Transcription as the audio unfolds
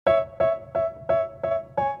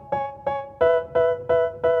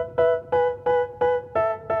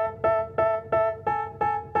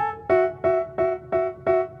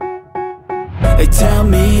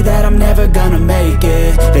me that I'm never gonna make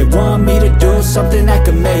it. They want me to do something that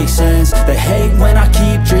could make sense. They hate when I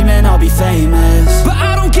keep dreaming I'll be famous, but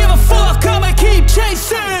I don't give a fuck, I'ma keep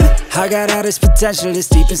chasing. I got all this potential that's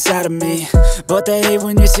deep inside of me, but they hate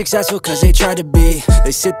when you're successful cause they try to be.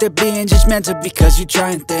 They sit there being judgmental because you're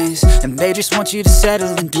trying things, and they just want you to settle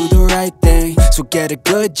and do the right thing. So get a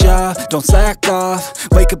good job, don't slack off.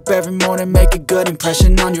 Wake up every morning, make a good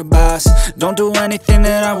impression on your boss. Don't do anything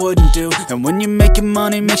that I wouldn't do, and when you're making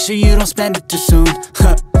money, make sure you don't spend it too soon.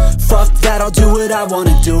 Fuck that, I'll do what I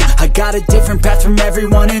wanna do. I got a different path from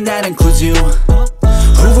everyone, and that includes you.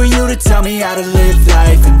 Who are you to tell me how to live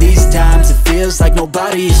life? In these times it feels like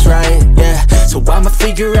nobody is right, yeah. So I'ma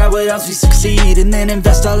figure out what else we succeed, and then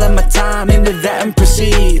invest all of my time into that and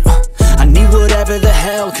proceed. I need whatever the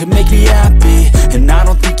hell could make me happy, and I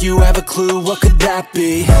don't think you have a clue what could that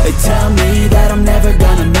be. They tell me that I'm never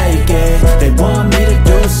gonna make it. They want me to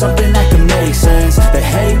do something that could make sense. They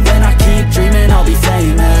hate when I keep dreaming I'll be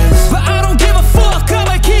famous, but I don't give a fuck,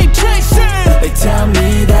 I'ma keep chasing. They tell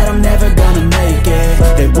me that I'm never gonna make it.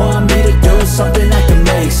 They want me to do something that can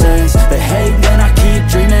make sense. They hate when I keep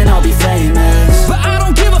dreaming I'll be famous, but I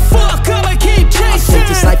don't give a fuck, I'ma keep chasing. I think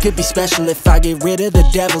this life could be special if I get rid of the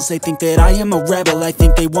devils. They think that I am a rebel, I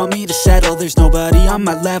think they want me to settle. There's nobody on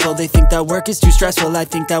my level, they think that work is too stressful. I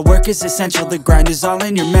think that work is essential, the grind is all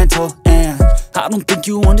in your mental. And I don't think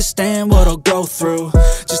you understand what I'll go through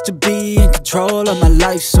just to be in control of my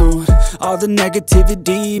life soon. All the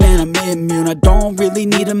negativity, man, I'm immune. I don't really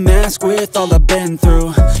need a mask with all I've been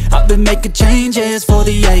through. I've been making changes for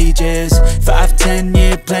the ages. 5-10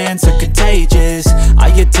 year plans are contagious. I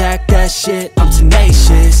attack that shit, I'm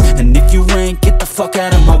tenacious. And if you ain't, get the fuck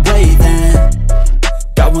out of my way then.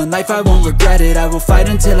 Got one life, I won't regret it. I will fight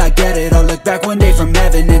until I get it. I'll look back one day from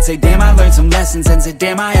heaven and say damn, I learned some lessons. And say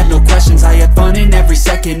damn, I have no questions. I had fun in every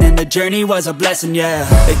second, and the journey was a blessing, yeah.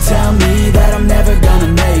 They tell me that I'm never gonna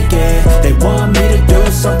make it.